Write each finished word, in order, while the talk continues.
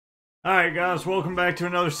Alright guys, welcome back to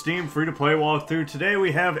another Steam free-to-play walkthrough. Today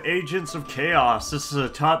we have Agents of Chaos. This is a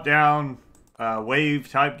top-down wave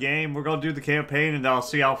type game. We're going to do the campaign and I'll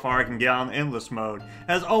see how far I can get on endless mode.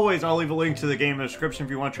 As always, I'll leave a link to the game in the description if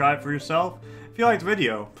you want to try it for yourself. If you liked the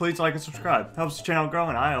video, please like and subscribe. Helps the channel grow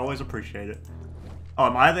and I always appreciate it. Oh,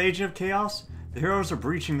 am I the Agent of Chaos? The heroes are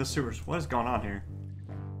breaching the sewers. What is going on here?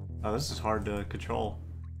 Oh, this is hard to control.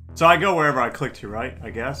 So I go wherever I click to, right? I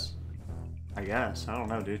guess. I don't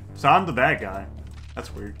know, dude. So I'm the bad guy.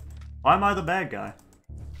 That's weird. Why am I the bad guy?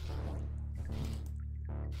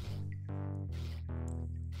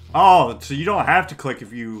 Oh, so you don't have to click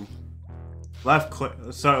if you left click.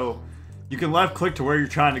 So you can left click to where you're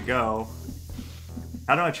trying to go.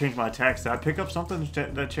 How do I change my attacks? Did I pick up something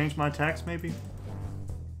that changed my attacks, maybe?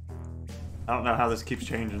 I don't know how this keeps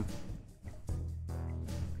changing.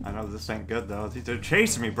 I know this ain't good, though. They're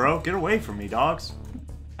chasing me, bro. Get away from me, dogs.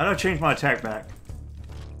 How do I change my attack back?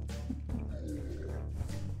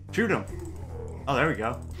 Shoot him. Oh, there we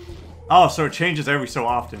go. Oh, so it changes every so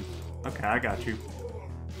often. Okay, I got you.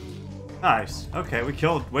 Nice. Okay, we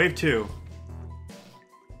killed wave 2.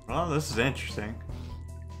 Well, this is interesting.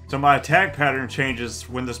 So my attack pattern changes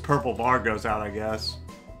when this purple bar goes out, I guess.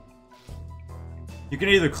 You can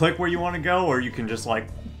either click where you want to go, or you can just, like...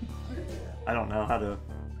 I don't know how to...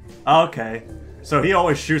 Oh, okay. So he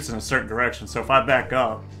always shoots in a certain direction, so if I back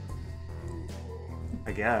up...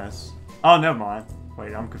 I guess. Oh, never mind.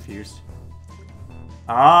 Wait, I'm confused.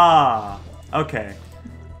 Ah, okay.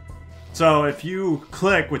 So if you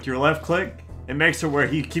click with your left click, it makes it where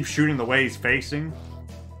he keeps shooting the way he's facing.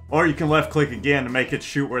 Or you can left click again to make it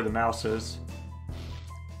shoot where the mouse is.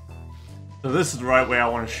 So this is the right way I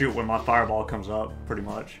want to shoot when my fireball comes up, pretty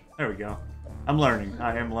much. There we go. I'm learning.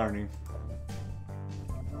 I am learning.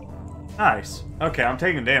 Nice. Okay, I'm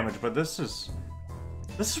taking damage, but this is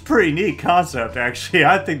a pretty neat concept, actually.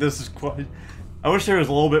 I think this is quite... I wish there was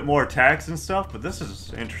a little bit more attacks and stuff, but this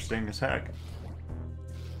is interesting as heck.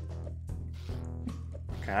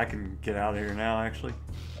 Okay, I can get out of here now, actually.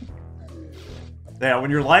 Yeah,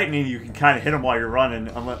 when you're lightning, you can kind of hit him while you're running.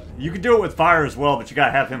 You can do it with fire as well, but you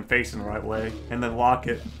gotta have him facing the right way, and then lock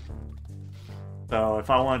it. So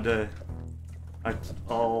if I wanted to...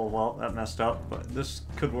 oh, well, that messed up, but this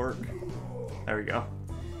could work. There we go.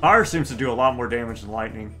 Fire seems to do a lot more damage than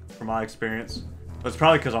lightning, from my experience. But it's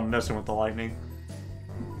probably because I'm messing with the lightning.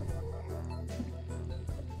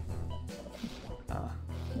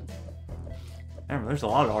 Damn, there's a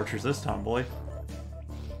lot of archers this time, boy.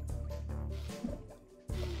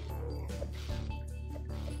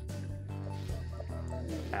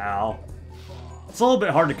 Ow. It's a little bit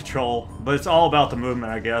hard to control, but it's all about the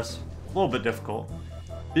movement, I guess. A little bit difficult.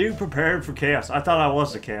 Be prepared for chaos. I thought I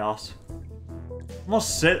was the chaos. I'm gonna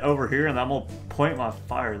sit over here and I'm gonna point my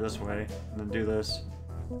fire this way and then do this.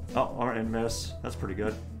 Oh, and miss. That's pretty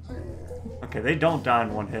good. Okay, they don't die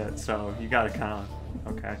in one hit, so you gotta kind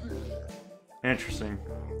of... Okay. Interesting.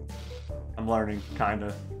 I'm learning,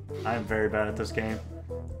 kinda. I am very bad at this game.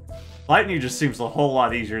 Lightning just seems a whole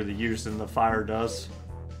lot easier to use than the fire does.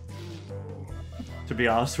 To be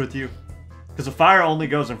honest with you. Because the fire only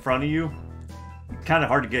goes in front of you. It's kind of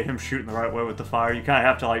hard to get him shooting the right way with the fire. You kind of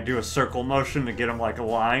have to like do a circle motion to get him like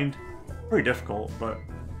aligned. Pretty difficult, but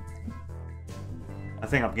I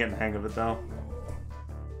think I'm getting the hang of it though.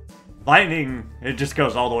 Lightning, it just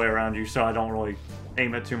goes all the way around you, so I don't really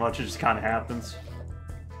aim it too much. It just kind of happens.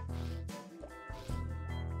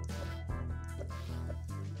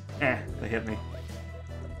 They hit me.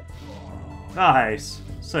 Nice.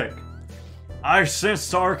 Sick. I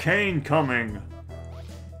sensed Arcane coming.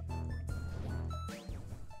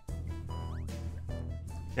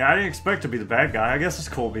 Yeah, I didn't expect to be the bad guy. I guess it's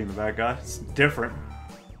cool being the bad guy. It's different.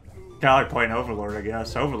 Kind of like playing Overlord, I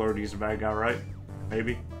guess. Overlord, he's the bad guy, right?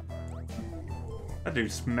 Maybe. That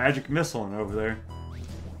dude's magic missiling over there.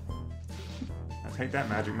 I take that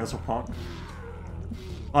magic missile, punk.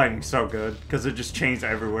 Lightning's so good, because it just chains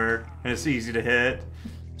everywhere, and it's easy to hit.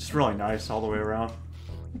 It's really nice all the way around.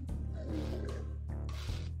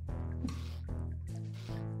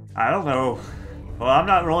 I don't know. Well, I'm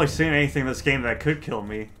not really seeing anything in this game that could kill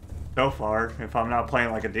me so far, if I'm not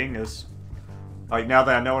playing like a dingus. Like, now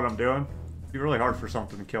that I know what I'm doing, it'd be really hard for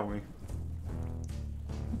something to kill me.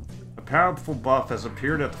 A powerful buff has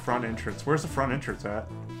appeared at the front entrance. Where's the front entrance at?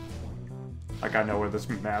 Like, I know where this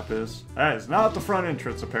map is. That is not the front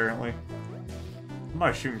entrance, apparently.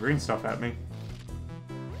 Somebody's shooting green stuff at me.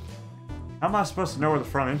 How am I supposed to know where the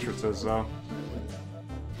front entrance is, though?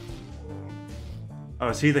 Oh,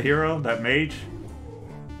 is he the hero? That mage?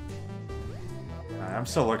 I'm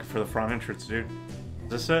still looking for the front entrance, dude. Is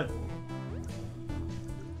this it?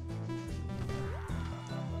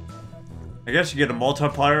 I guess you get a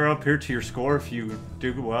multiplier up here to your score if you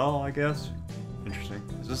do well, I guess. Interesting.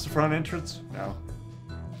 Is this the front entrance? No.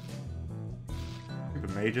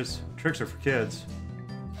 Stupid mages. Tricks are for kids.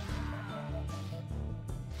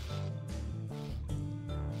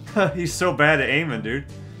 He's so bad at aiming, dude.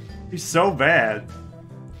 He's so bad.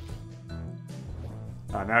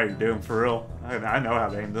 Oh, now you're doing for real. I know how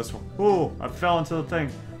to aim this one. Ooh, I fell into the thing.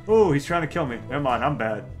 Ooh, he's trying to kill me. Never mind, I'm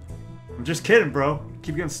bad. I'm just kidding, bro.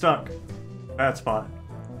 Keep getting stuck. Bad spot.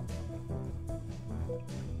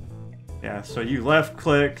 Yeah, so you left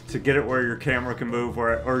click to get it where your camera can move,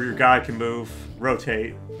 or your guy can move,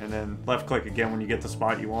 rotate, and then left click again when you get the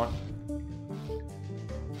spot you want.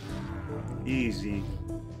 Easy.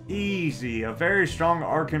 Easy. A very strong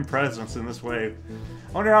arcane presence in this wave.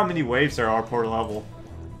 I wonder how many waves there are per level.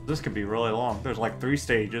 This could be really long. There's like 3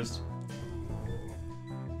 stages.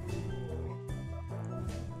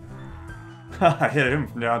 I hit him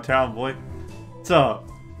from downtown, boy. What's up?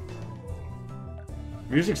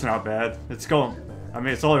 Music's not bad. It's going. I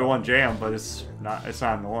mean, it's only one jam, but it's not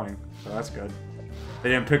annoying, so that's good. They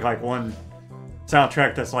didn't pick like one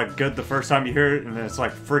soundtrack that's like good the first time you hear it, and then it's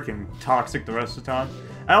like freaking toxic the rest of the time.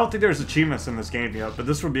 I don't think there's achievements in this game yet, but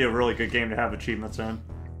this would be a really good game to have achievements in.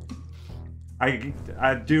 They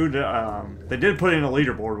did put in a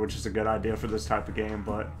leaderboard, which is a good idea for this type of game,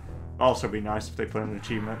 but it'd also be nice if they put in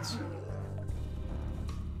achievements.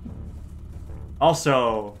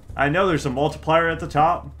 Also, I know there's a multiplier at the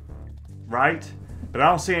top, right? But I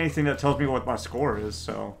don't see anything that tells me what my score is,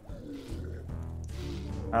 so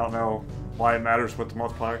I don't know why it matters what the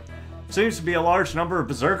multiplier. Seems to be a large number of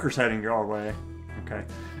berserkers heading your way. Okay.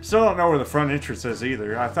 Still don't know where the front entrance is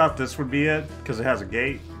either. I thought this would be it, because it has a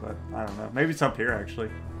gate, but I don't know. Maybe it's up here, actually.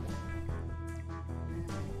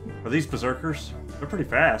 Are these berserkers? They're pretty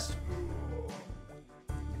fast.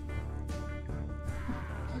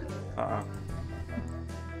 Uh-oh.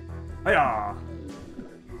 Hiya!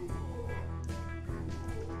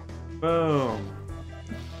 Boom.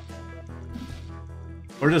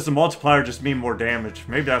 Or does the multiplier just mean more damage?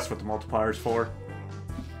 Maybe that's what the multiplier is for.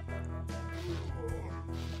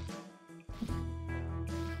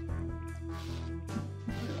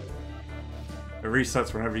 It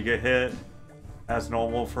resets whenever you get hit, as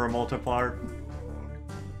normal for a multiplier.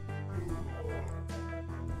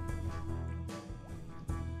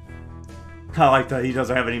 I like that he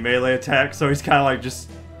doesn't have any melee attack, so he's kind of like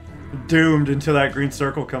just doomed until that green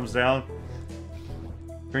circle comes down.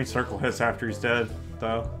 Green circle hits after he's dead,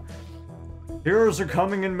 though. Heroes are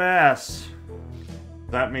coming in mass.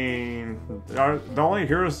 That mean the only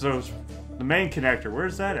heroes the main connector.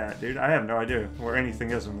 Where's that at, dude? I have no idea where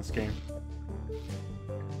anything is in this game.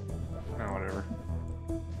 Oh, whatever.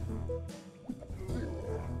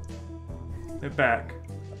 Get back.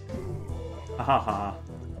 Haha.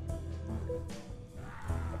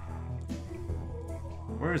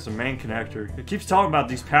 Where is the main connector? It keeps talking about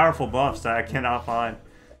these powerful buffs that I cannot find.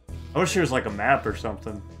 I wish there was like a map or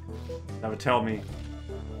something that would tell me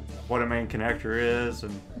what a main connector is,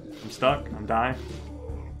 and I'm stuck. I'm dying.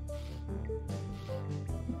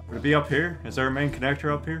 Would it be up here? Is there a main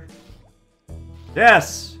connector up here?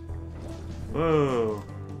 Yes! Whoa.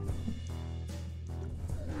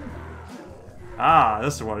 Ah,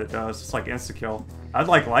 this is what it does. It's like insta-kill. I'd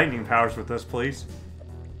like lightning powers with this, please.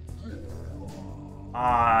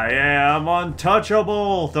 I am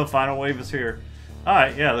untouchable! The final wave is here.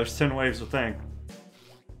 Alright, yeah, there's 10 waves of thing.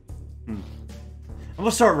 I'm gonna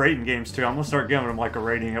start rating games too. I'm gonna start giving them like a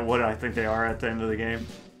rating at what I think they are at the end of the game.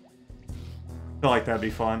 I feel like that'd be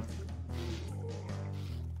fun.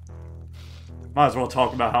 Might as well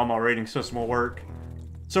talk about how my rating system will work.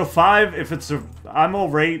 So 5, if it's a... I'm gonna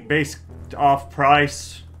rate based off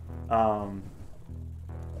price.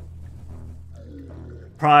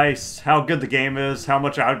 Price, how good the game is, how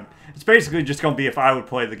much I would... It's basically just gonna be if I would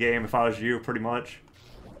play the game, if I was you, pretty much.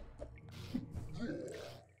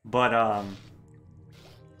 But,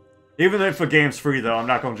 even if a game's free, though, I'm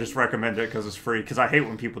not gonna just recommend it because it's free, because I hate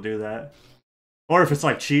when people do that. Or if it's,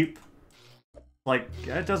 like, cheap. Like,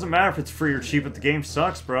 it doesn't matter if it's free or cheap, if the game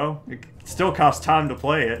sucks, bro. It still costs time to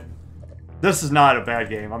play it. This is not a bad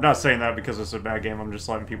game. I'm not saying that because it's a bad game, I'm just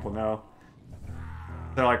letting people know.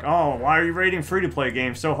 They're like, oh, why are you rating free-to-play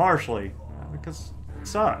games so harshly? Because it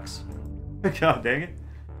sucks. God dang it.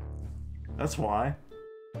 That's why.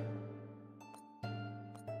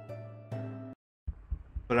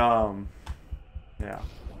 But, yeah.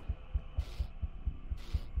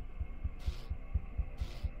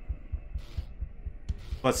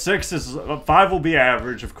 But 6 is... 5 will be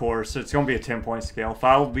average, of course. It's going to be a 10-point scale.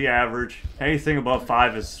 5 will be average. Anything above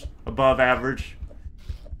 5 is above average.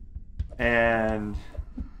 And...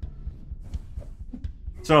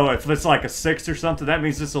 So if it's like a 6 or something, that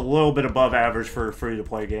means it's a little bit above average for a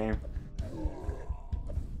free-to-play game.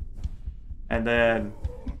 And then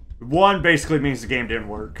 1 basically means the game didn't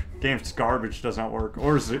work. Game's garbage, does not work.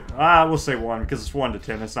 Or is it? We'll say 1 because it's 1 to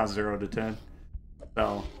 10. It's not 0 to 10.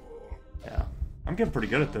 So, yeah. I'm getting pretty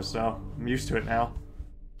good at this though. I'm used to it now.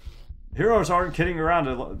 Heroes aren't kidding around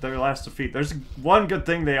at their last defeat. There's one good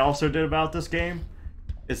thing they also did about this game.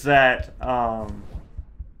 Is that,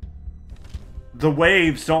 the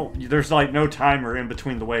waves don't... There's like no timer in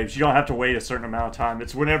between the waves. You don't have to wait a certain amount of time.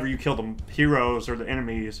 It's whenever you kill the heroes or the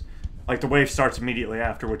enemies. Like, the wave starts immediately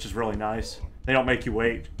after, which is really nice. They don't make you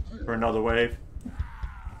wait for another wave.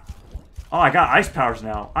 Oh, I got ice powers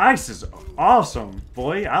now. Ice is awesome,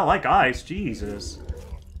 boy. I like ice. Jesus.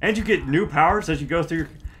 And you get new powers as you go through your...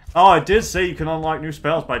 Oh, it did say you can unlock new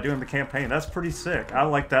spells by doing the campaign. That's pretty sick. I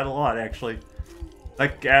like that a lot, actually.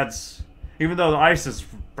 That adds... Even though the ice is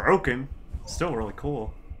broken, it's still really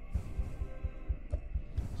cool.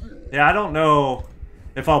 Yeah, I don't know...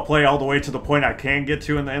 If I'll play all the way to the point I can get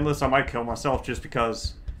to in the Endless, I might kill myself just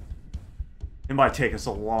because it might take us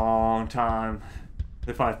a long time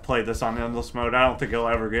if I play this on Endless mode. I don't think it'll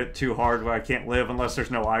ever get too hard where I can't live unless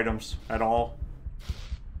there's no items at all.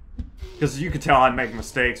 Because you can tell I make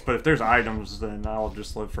mistakes, but if there's items, then I'll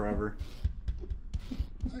just live forever.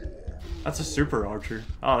 That's a super archer.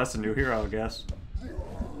 Oh, that's a new hero, I guess.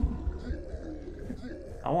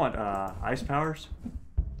 I want ice powers.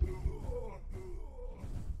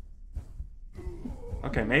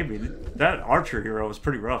 Okay, maybe. That archer hero was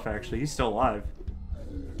pretty rough, actually. He's still alive.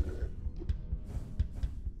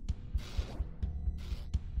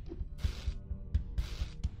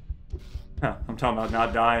 Huh, I'm talking about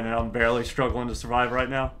not dying and I'm barely struggling to survive right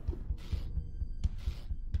now.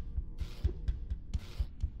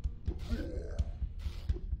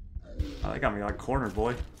 Oh, they got me like cornered,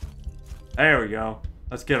 boy. There we go.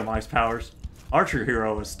 Let's get him ice powers. Archer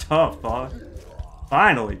hero is tough, boy.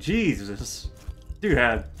 Finally, Jesus. Dude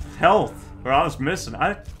had health, or I was missing.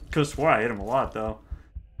 I could have swore I hit him a lot, though.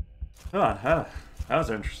 That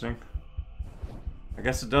was interesting. I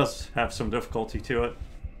guess it does have some difficulty to it.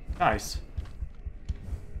 Nice.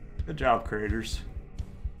 Good job, creators.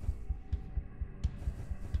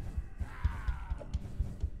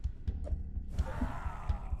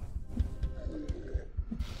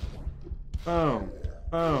 Boom.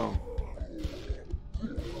 Boom.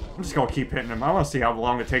 I'm just gonna keep hitting him. I want to see how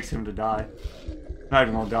long it takes him to die. Not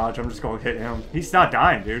even gonna dodge, I'm just gonna hit him. He's not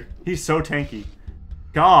dying, dude. He's so tanky.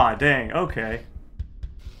 God dang, okay.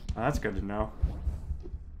 Well, that's good to know.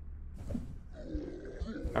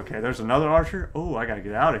 Okay, there's another archer. Oh, I gotta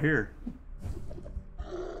get out of here.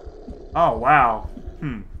 Oh, wow.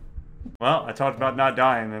 Well, I talked about not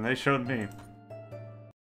dying, and they showed me.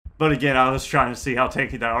 But again, I was trying to see how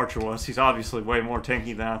tanky that archer was. He's obviously way more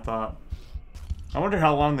tanky than I thought. I wonder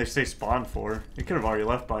how long they stay spawned for. He could have already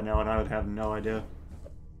left by now, and I would have no idea.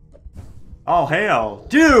 Oh, hell.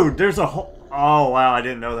 Dude, there's a whole... Oh, wow, I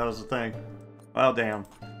didn't know that was a thing. Well, damn.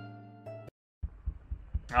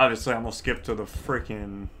 Obviously, I'm gonna skip to the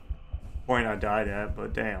freaking point I died at,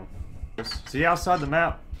 but damn. See outside the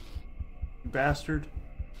map? You bastard.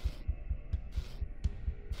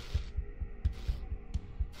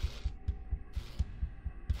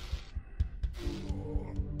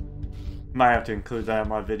 Might have to include that in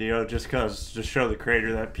my video just show the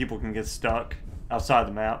creator that people can get stuck outside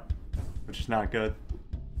the map, which is not good.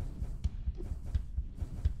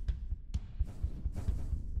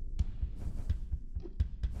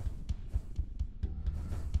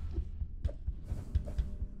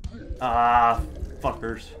 Ah,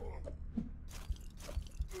 fuckers.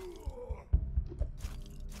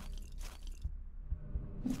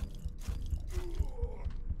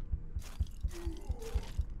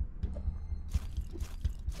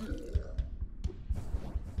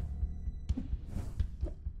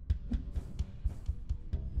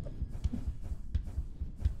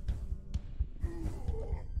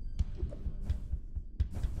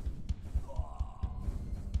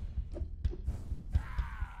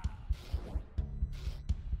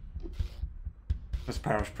 This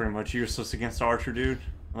power's pretty much useless against the archer dude,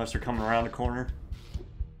 unless they're coming around the corner.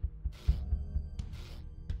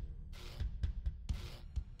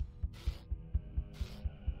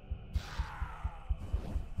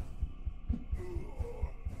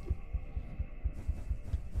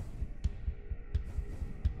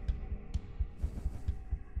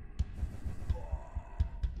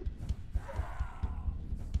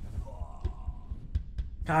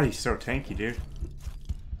 God, he's so tanky, dude.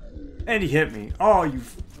 And he hit me. Oh, you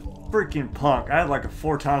freaking punk. I had like a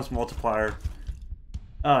 4 times multiplier.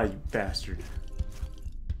 Oh, you bastard.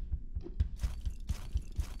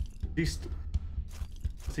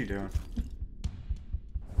 What's he doing?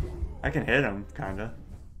 I can hit him, kinda.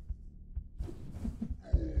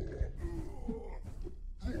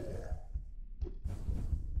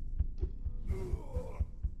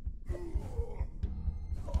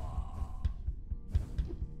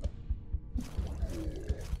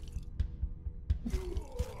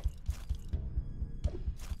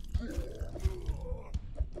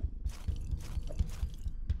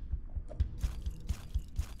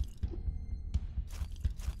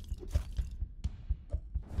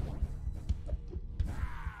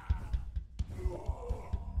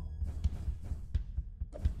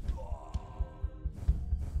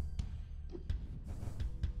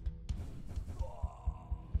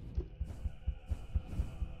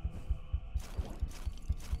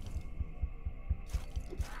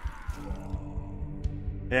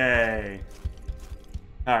 Yay.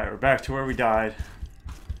 Alright, we're back to where we died.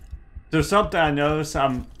 There's something I noticed.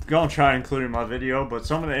 I'm going to try to include in my video, but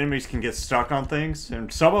some of the enemies can get stuck on things, and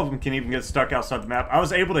some of them can even get stuck outside the map. I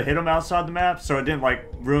was able to hit them outside the map, so it didn't, like,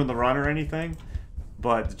 ruin the run or anything.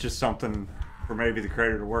 But it's just something for maybe the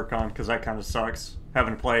creator to work on, because that kind of sucks.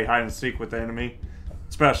 Having to play hide and seek with the enemy,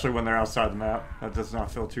 especially when they're outside the map. That does not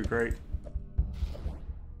feel too great.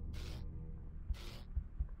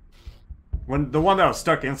 When the one that was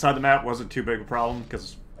stuck inside the map wasn't too big a problem,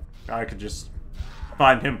 because I could just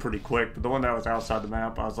find him pretty quick. But the one that was outside the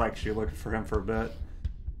map, I was actually looking for him for a bit.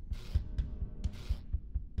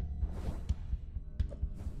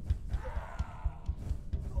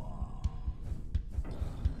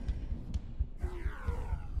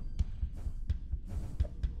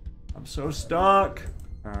 I'm so stuck.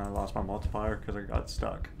 I lost my multiplier because I got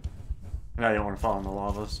stuck. And I didn't want to fall in the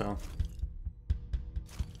lava, so...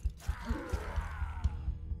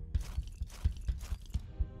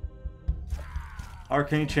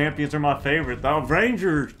 Arcane champions are my favorite, though.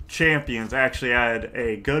 Ranger champions actually add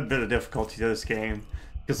a good bit of difficulty to this game.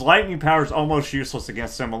 Because lightning power is almost useless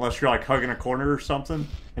against them unless you're like hugging a corner or something.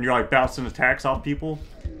 And you're like bouncing attacks off people.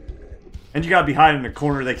 And you gotta be hiding in a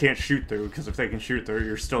corner they can't shoot through. Because if they can shoot through,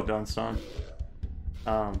 you're still done, son.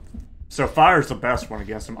 So fire's the best one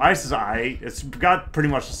against them. Ice is I8. It's got pretty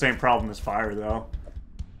much the same problem as fire, though.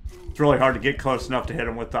 It's really hard to get close enough to hit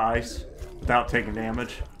them with the ice without taking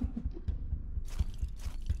damage.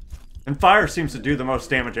 And fire seems to do the most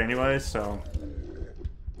damage anyway, so...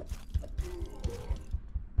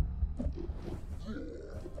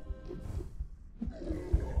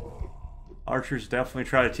 Archers definitely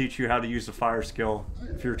try to teach you how to use the fire skill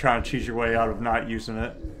if you're trying to cheat your way out of not using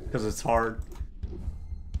it, because it's hard.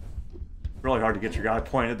 Really hard to get your guy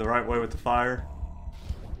pointed the right way with the fire.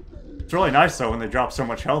 It's really nice though when they drop so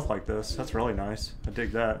much health like this. That's really nice. I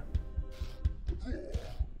dig that.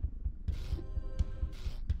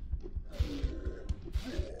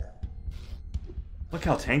 Look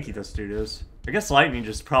how tanky this dude is. I guess lightning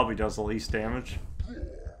just probably does the least damage.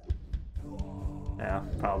 Yeah,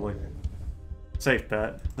 probably. Safe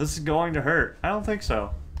bet. This is going to hurt. I don't think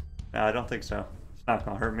so. No, I don't think so. It's not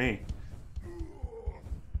gonna hurt me.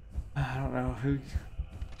 I don't know who...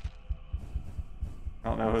 I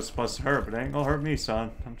don't know who's supposed to hurt, but it ain't gonna hurt me,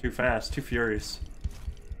 son. I'm too fast, too furious.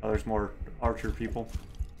 Oh, there's more archer people.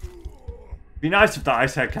 It'd be nice if the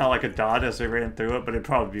ice had kind of like a dot as they ran through it, but it'd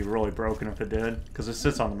probably be really broken if it did, because it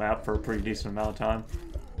sits on the map for a pretty decent amount of time.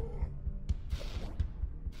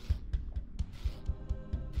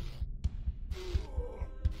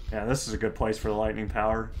 Yeah, this is a good place for the lightning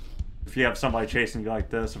power. If you have somebody chasing you like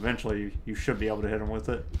this, eventually you should be able to hit them with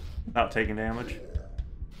it without taking damage.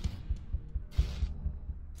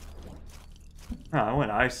 Oh, I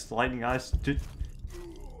went ice, lightning, ice. Dude.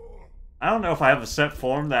 I don't know if I have a set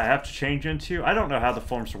form that I have to change into. I don't know how the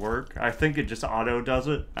forms work. I think it just auto does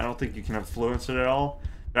it. I don't think you can influence it at all.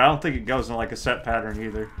 But I don't think it goes in like a set pattern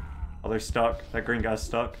either. Oh, they're stuck. That green guy's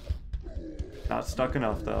stuck. Not stuck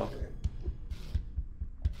enough though.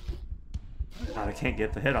 God, I can't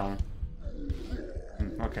get the hit on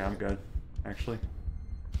him. Okay, I'm good, actually.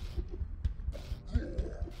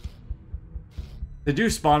 They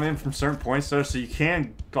do spawn in from certain points though, so you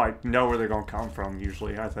can like know where they're gonna come from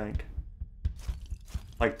usually, I think.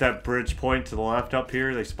 Like that bridge point to the left up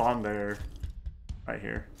here, they spawn there. Right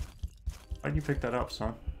here. Why'd you pick that up,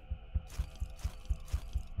 son?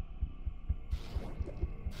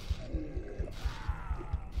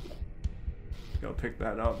 Go pick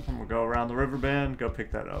that up. I'm gonna go around the river bend, go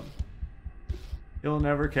pick that up. You'll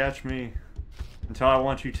never catch me until I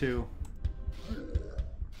want you to.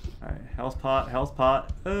 Alright, health pot, health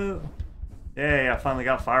pot. Oh! Yay, I finally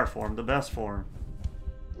got fire form, the best form.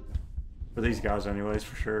 For these guys anyways,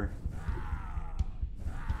 for sure.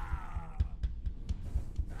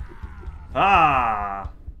 Ah!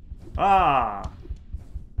 Ah!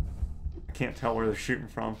 I can't tell where they're shooting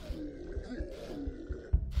from.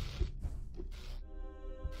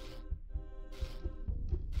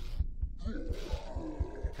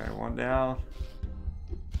 Okay, one down.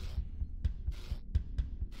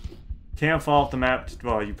 Can't fall off the map.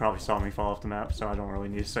 Well, you probably saw me fall off the map, so I don't really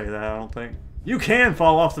need to say that, I don't think. You can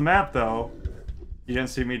fall off the map, though. You didn't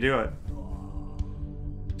see me do it.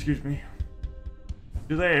 Excuse me.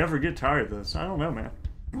 Do they ever get tired of this? I don't know, man.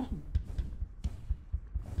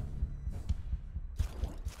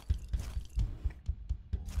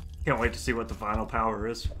 Can't wait to see what the final power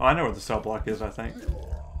is. Oh, I know where the sub block is, I think.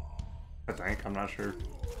 I'm not sure.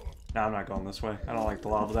 No, I'm not going this way. I don't like the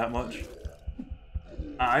lava that much.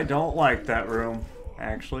 I don't like that room,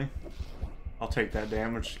 actually. I'll take that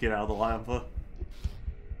damage to get out of the lava.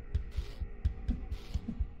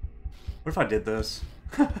 What if I did this?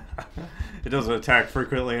 It doesn't attack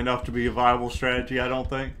frequently enough to be a viable strategy, I don't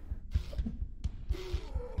think.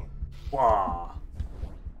 Wow.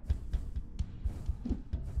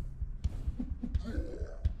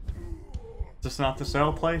 Is this not the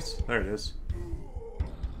sell place? There it is.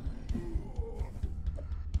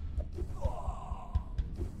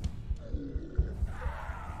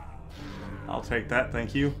 I'll take that,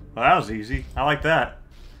 thank you. Well, that was easy. I like that.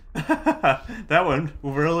 That went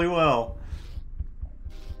really well.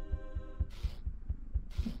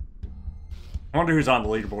 I wonder who's on the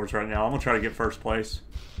leaderboards right now. I'm gonna try to get first place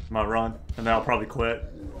in my run, and then I'll probably quit.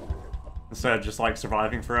 Instead of just like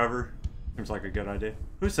surviving forever. Seems like a good idea.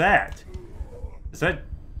 Who's that? Is that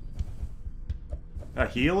a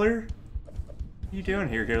healer? What are you doing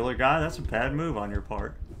here, healer guy? That's a bad move on your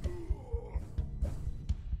part.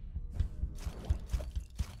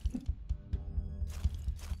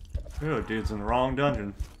 Oh, dude's in the wrong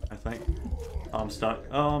dungeon, I think. Oh, I'm stuck.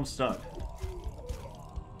 Oh, I'm stuck.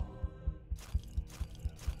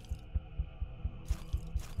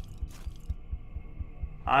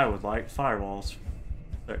 I would like firewalls.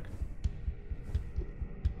 Sick.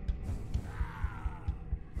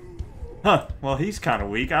 Huh, well he's kind of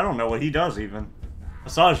weak. I don't know what he does even. I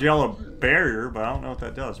saw his yellow barrier, but I don't know what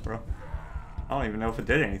that does, bro. I don't even know if it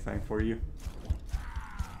did anything for you.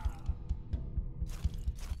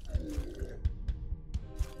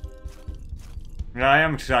 Yeah, I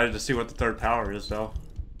am excited to see what the third power is, though.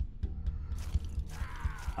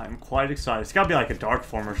 I'm quite excited. It's gotta be like a dark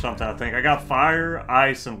form or something, I think. I got fire,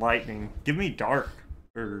 ice, and lightning. Give me dark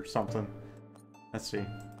or something. Let's see.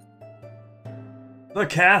 The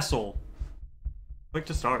castle. Click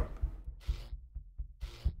to start.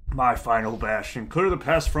 My final bastion. Clear the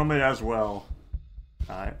pest from it as well.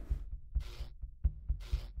 Alright.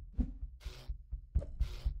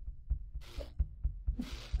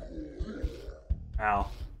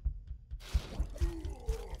 Ow.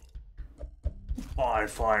 My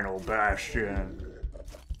final bastion.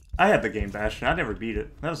 I had the game Bastion. I never beat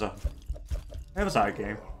it. That was a high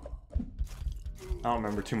game. I don't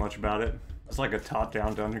remember too much about it. It's like a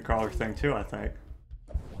top-down dungeon crawler thing too, I think.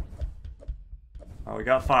 Oh, we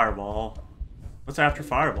got Fireball. What's after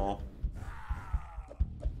Fireball?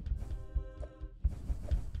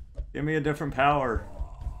 Give me a different power.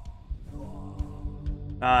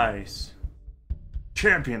 Nice.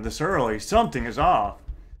 Champion this early. Something is off.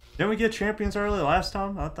 Didn't we get champions early last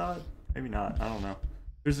time? I thought. Maybe not. I don't know.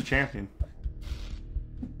 Who's the champion?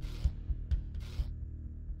 What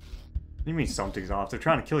do you mean something's off? They're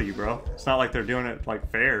trying to kill you, bro. It's not like they're doing it, like,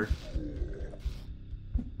 fair.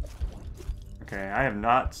 Okay, I have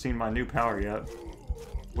not seen my new power yet.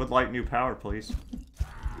 Would like new power, please.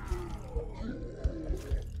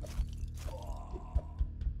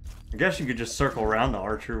 I guess you could just circle around the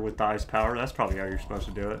archer with the ice power. That's probably how you're supposed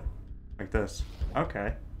to do it. Like this.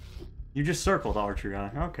 Okay. You just circled the archer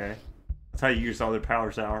guy. Okay. That's how you use other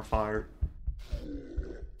powers that aren't fire.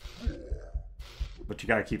 But you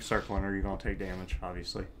gotta keep circling or you're gonna take damage,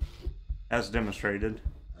 obviously. As demonstrated.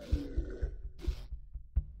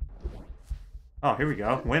 Oh, here we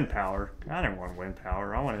go. Wind power. I didn't want wind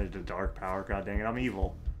power. I wanted the dark power. God dang it, I'm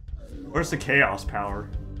evil. Where's the chaos power?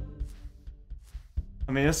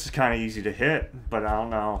 I mean, this is kind of easy to hit, but I don't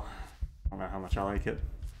know. I don't know how much I like it.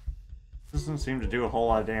 Doesn't seem to do a whole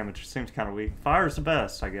lot of damage. It seems kind of weak. Fire is the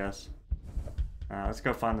best, I guess. Let's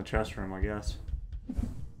go find the chest room, I guess.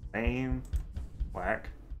 Aim. Whack.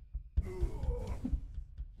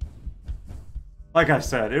 Like I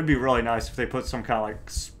said, it would be really nice if they put some kind of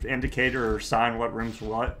like indicator or sign what room's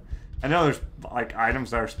what. I know there's like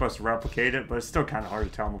items that are supposed to replicate it, but it's still kind of hard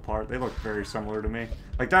to tell them apart. They look very similar to me.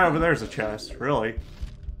 Like that over there is a chest, really.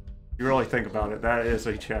 You really think about it, that is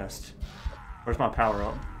a chest. Where's my power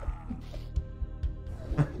up?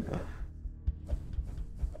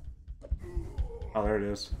 Oh, there it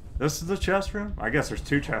is. This is the chest room? I guess there's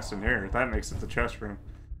 2 chests in here. That makes it the chest room.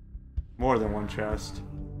 More than 1 chest.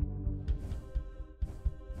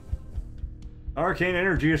 Arcane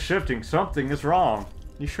energy is shifting. Something is wrong.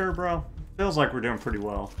 You sure, bro? Feels like we're doing pretty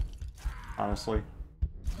well. Honestly.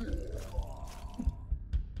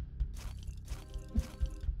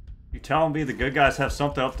 You telling me the good guys have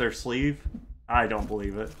something up their sleeve? I don't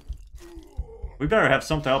believe it. We better have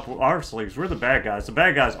something up our sleeves. We're the bad guys. The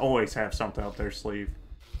bad guys always have something up their sleeve.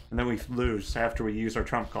 And then we lose after we use our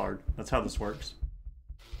trump card. That's how this works.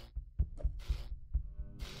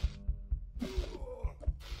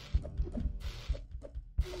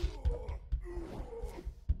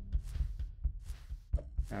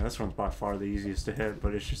 Yeah, this one's by far the easiest to hit,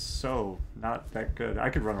 but it's just so not that good. I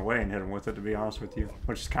could run away and hit him with it, to be honest with you,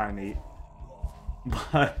 which is kind of neat.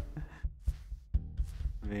 But,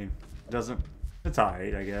 I mean, it doesn't... It's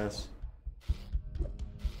alright, I guess.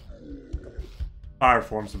 Fire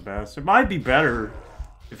form's the best. It might be better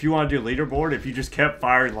if you want to do leaderboard if you just kept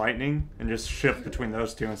fire and lightning and just shift between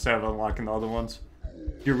those 2 instead of unlocking the other ones.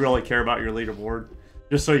 If you really care about your leaderboard.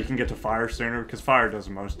 Just so you can get to fire sooner, because fire does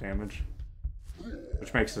the most damage.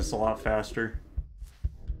 Which makes this a lot faster.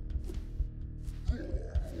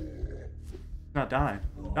 Not dying.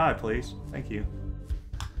 Die, please. Thank you.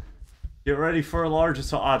 Get ready for a large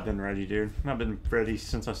assault. I've been ready, dude. I've been ready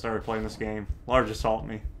since I started playing this game. Large assault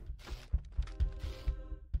me.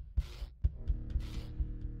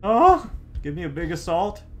 Oh! Give me a big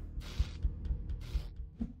assault.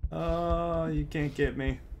 Oh, you can't get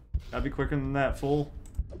me. Gotta be quicker than that, fool.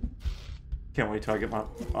 Can't wait till I get my...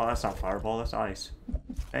 Oh, that's not fireball, that's ice.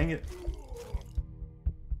 Dang it.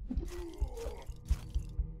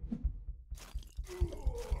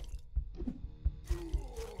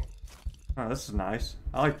 Oh, this is nice.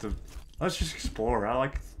 I like the... Let's just explore. I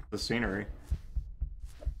like the scenery.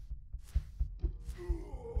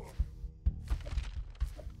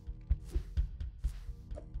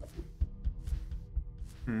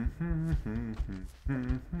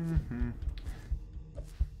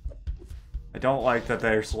 I don't like that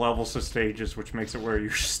there's levels to stages, which makes it where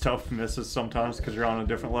your stuff misses sometimes because you're on a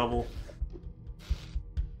different level.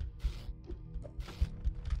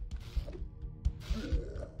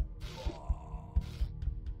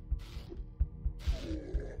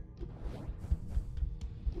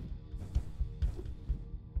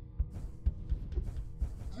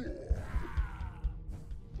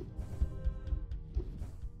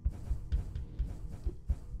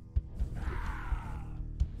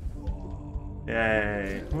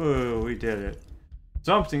 Yay. Woo, we did it.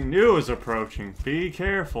 Something new is approaching. Be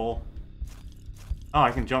careful. Oh,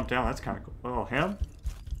 I can jump down. That's kind of cool. Oh, him?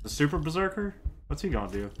 The super berserker? What's he gonna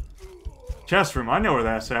do? Chest room. I know where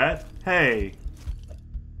that's at. Hey.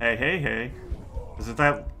 Hey, hey, hey. Is it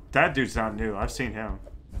that... That dude's not new. I've seen him.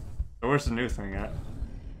 So where's the new thing at?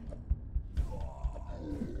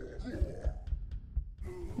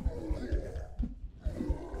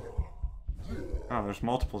 Oh, there's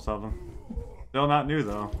multiples of them. Still not new,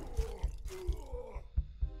 though.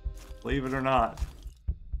 Believe it or not.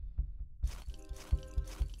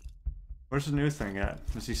 Where's the new thing at?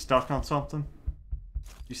 Is he stuck on something?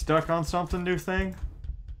 You stuck on something, new thing?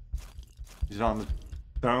 He's on the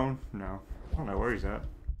stone? No. I don't know where he's at.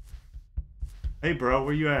 Hey, bro,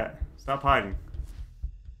 where you at? Stop hiding.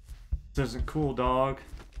 This isn't cool, dog.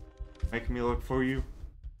 Making me look for you.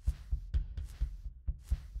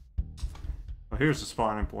 Well, here's the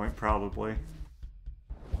spawning point, probably.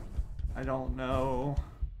 I don't know.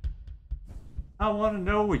 I want to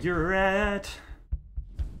know where you're at.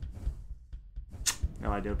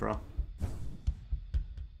 No idea, bro.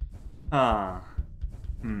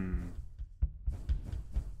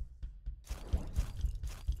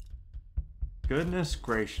 Goodness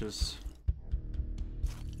gracious.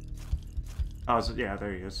 Oh, yeah,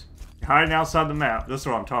 there he is. Hiding outside the map. This is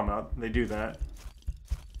what I'm talking about. They do that.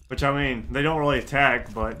 Which, I mean, they don't really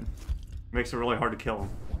attack, but it makes it really hard to kill them.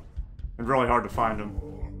 And really hard to find them.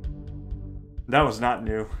 That was not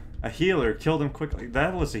new. A healer killed him quickly.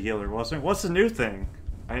 That was a healer, wasn't it? What's the new thing?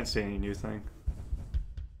 I didn't see any new thing.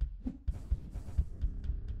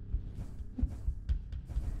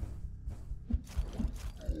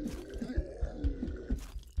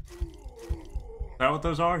 Is that what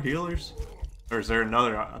those are? Healers? Or is there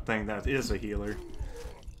another thing that is a healer?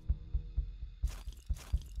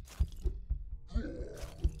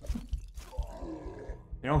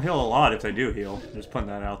 They don't heal a lot if they do heal. Just putting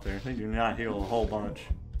that out there. They do not heal a whole bunch.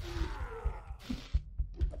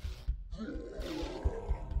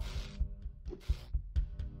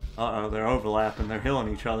 Uh-oh, they're overlapping. They're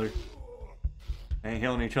healing each other. They ain't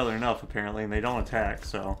healing each other enough, apparently, and they don't attack,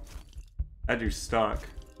 so... That dude's stuck.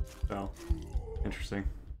 So, interesting.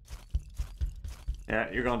 Yeah,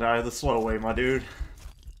 you're gonna die the slow way, my dude.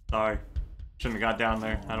 Sorry. Shouldn't have got down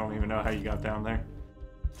there. I don't even know how you got down there.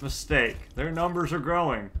 Mistake. Their numbers are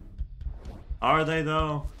growing. Are they,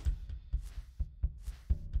 though?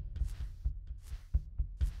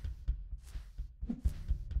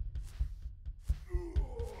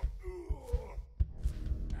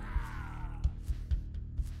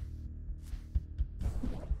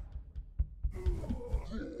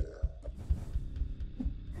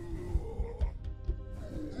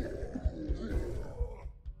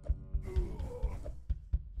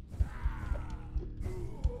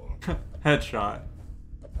 Headshot.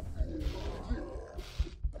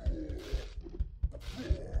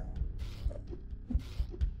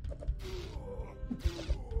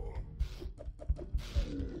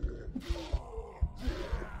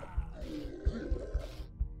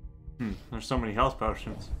 There's so many health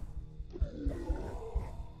potions.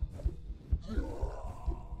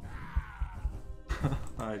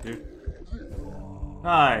 Alright, dude.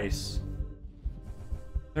 Nice.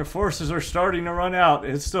 Their forces are starting to run out.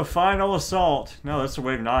 It's the final assault. No, that's the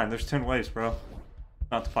wave 9. There's 10 waves, bro.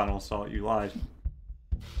 Not the final assault. You lied.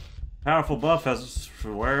 Powerful buff has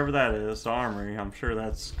wherever that is. The armory. I'm sure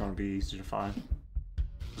that's going to be easy to find.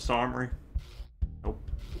 This armory. Nope.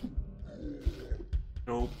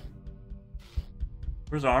 Nope.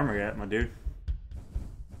 Where's the armory at, my dude?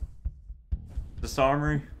 This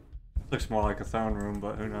armory? Looks more like a throne room,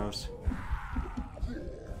 but who knows?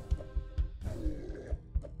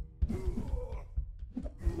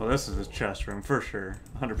 Well, this is the chest room for sure.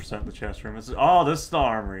 100% the chest room. Oh, this is the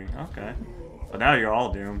armory. Okay. But now you're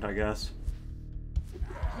all doomed, I guess.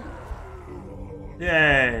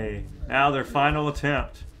 Yay! Now their final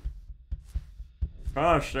attempt.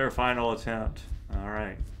 Crush their final attempt.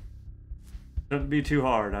 Alright. Shouldn't be too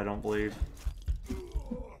hard, I don't believe.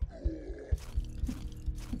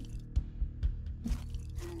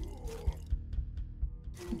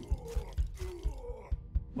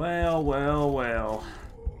 Well, well, well.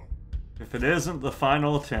 If it isn't the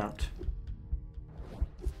final attempt.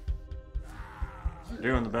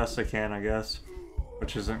 Doing the best I can, I guess.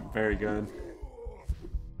 Which isn't very good.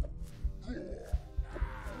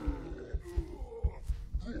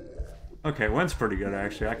 Okay, wind's pretty good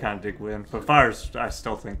actually. I kind of dig wind. But fire's, I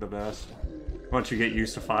still think, the best. Once you get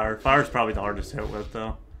used to fire. Fire's probably the hardest to hit with,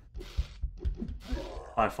 though.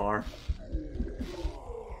 By far.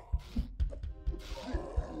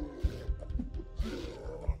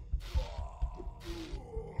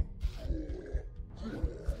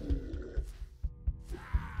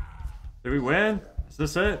 Did we win? Is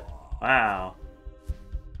this it? Wow.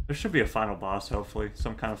 There should be a final boss, hopefully.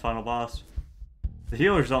 Some kind of final boss. The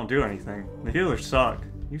healers don't do anything. The healers suck.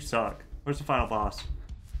 You suck. Where's the final boss?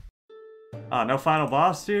 Oh, no final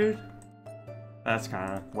boss, dude? That's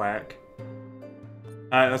kind of whack.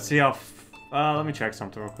 Alright, let's see how... let me check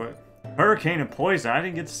something real quick. Hurricane and poison. I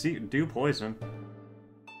didn't get to do poison.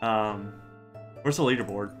 Where's the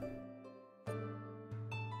leaderboard?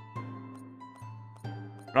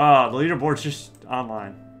 Oh, the leaderboard's just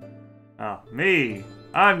online. Oh, me!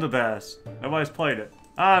 I'm the best. Nobody's played it.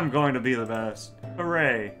 I'm going to be the best.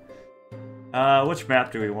 Hooray. Which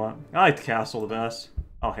map do we want? I like the castle the best.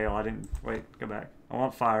 Oh, hell, I didn't... Wait, go back. I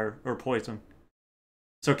want fire, or poison.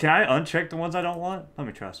 So can I uncheck the ones I don't want? Let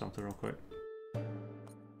me try something real quick.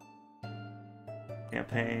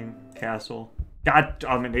 Campaign, castle. God,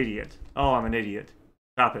 I'm an idiot. Oh, I'm an idiot.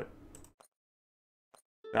 Stop it.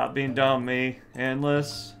 Stop being dumb, me.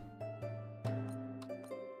 Endless.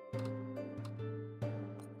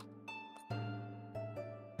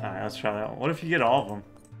 Alright, let's try that one. What if you get all of them?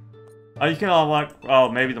 Oh, you can unlock... Oh,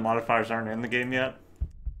 maybe the modifiers aren't in the game yet?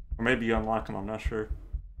 Or maybe you unlock them, I'm not sure.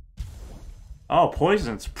 Oh,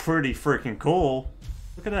 poison's pretty freaking cool.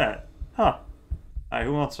 Look at that. Huh. Alright,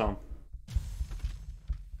 who wants some?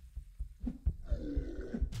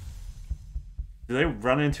 Do they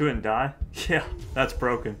run into it and die? Yeah, that's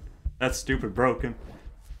broken. That's stupid broken.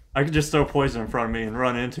 I could just throw poison in front of me and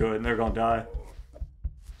run into it and they're gonna die.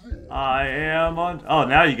 I am on... Oh,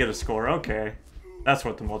 now you get a score. Okay. That's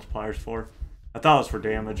what the multiplier's for. I thought it was for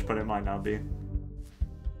damage, but it might not be.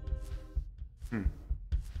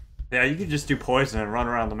 Yeah, you could just do poison and run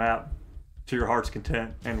around the map to your heart's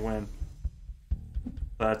content and win.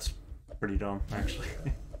 That's pretty dumb, actually.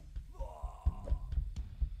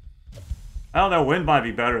 I don't know, wind might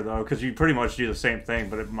be better though, because you pretty much do the same thing,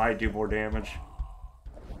 but it might do more damage.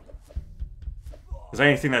 Because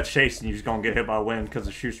anything that's chasing you is going to get hit by wind because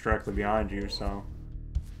it shoots directly behind you, so...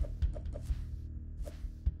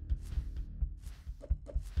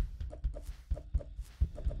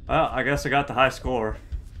 Well, I guess I got the high score.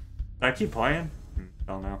 Did I keep playing?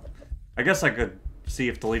 Don't know. I guess I could see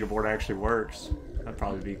if the leaderboard actually works. That'd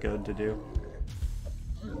probably be good to do.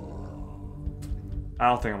 I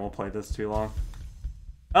don't think I'm gonna play this too long.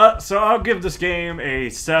 So I'll give this game a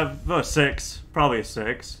 6, probably a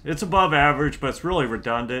 6. It's above average, but it's really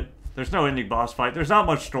redundant. There's no ending boss fight. There's not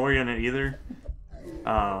much story in it either.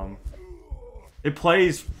 It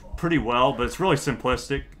plays pretty well, but it's really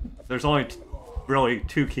simplistic. There's only really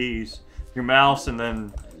 2 keys: your mouse and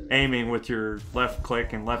then aiming with your left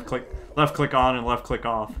click and left click on and left click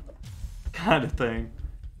off, kind of thing.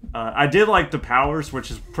 I did like the powers,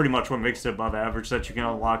 which is pretty much what makes it above average, that you can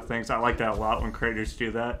unlock things. I like that a lot when creators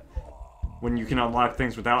do that. When you can unlock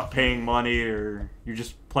things without paying money, or you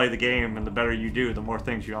just play the game, and the better you do, the more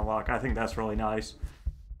things you unlock. I think that's really nice.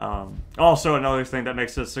 Also, another thing that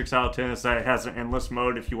makes it a 6 out of 10 is that it has an endless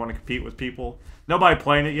mode if you want to compete with people. Nobody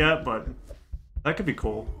playing it yet, but that could be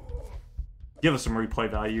cool. Give us some replay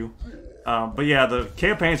value. But yeah, the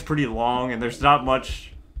campaign's pretty long, and there's not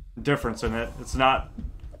much difference in it. It's not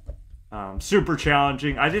super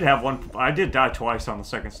challenging. I did die twice on the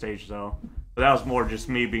second stage, though. But that was more just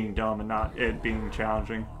me being dumb and not it being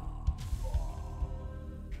challenging.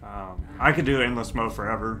 I could do endless mode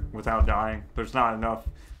forever without dying. There's not enough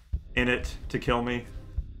in it to kill me.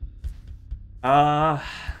 Let's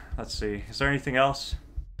see. Is there anything else?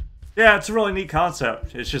 Yeah, it's a really neat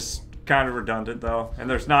concept. It's just kind of redundant, though. And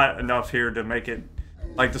there's not enough here to make it...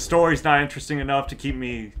 Like, the story's not interesting enough to keep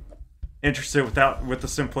me interested with the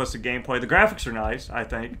simplistic gameplay. The graphics are nice, I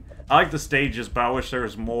think. I like the stages, but I wish there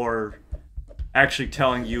was more actually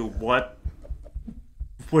telling you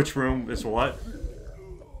which room is what.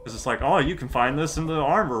 Because it's like, oh, you can find this in the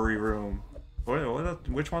armory room.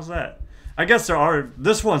 Which one's that? I guess there are...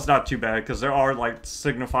 This one's not too bad, because there are, like,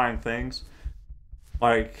 signifying things.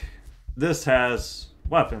 Like, this has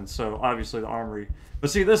weapons, so obviously the armory. But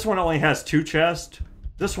see, this one only has 2 chests.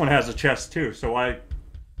 This one has a chest, too, so I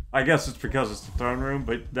guess it's because it's the throne room,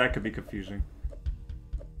 but that could be confusing.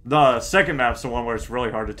 The second map's the one where it's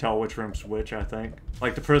really hard to tell which room's which, I think.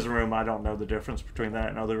 Like, the prison room, I don't know the difference between that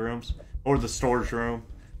and other rooms. Or the storage room.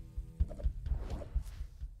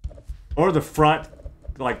 Or the front,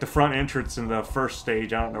 like the front entrance in the first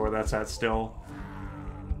stage. I don't know where that's at still.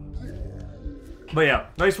 But yeah,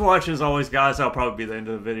 thanks for watching as always, guys. That'll probably be the end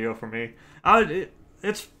of the video for me.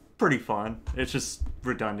 It's pretty fun. It's just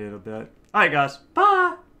redundant a bit. Alright, guys.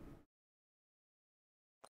 Bye!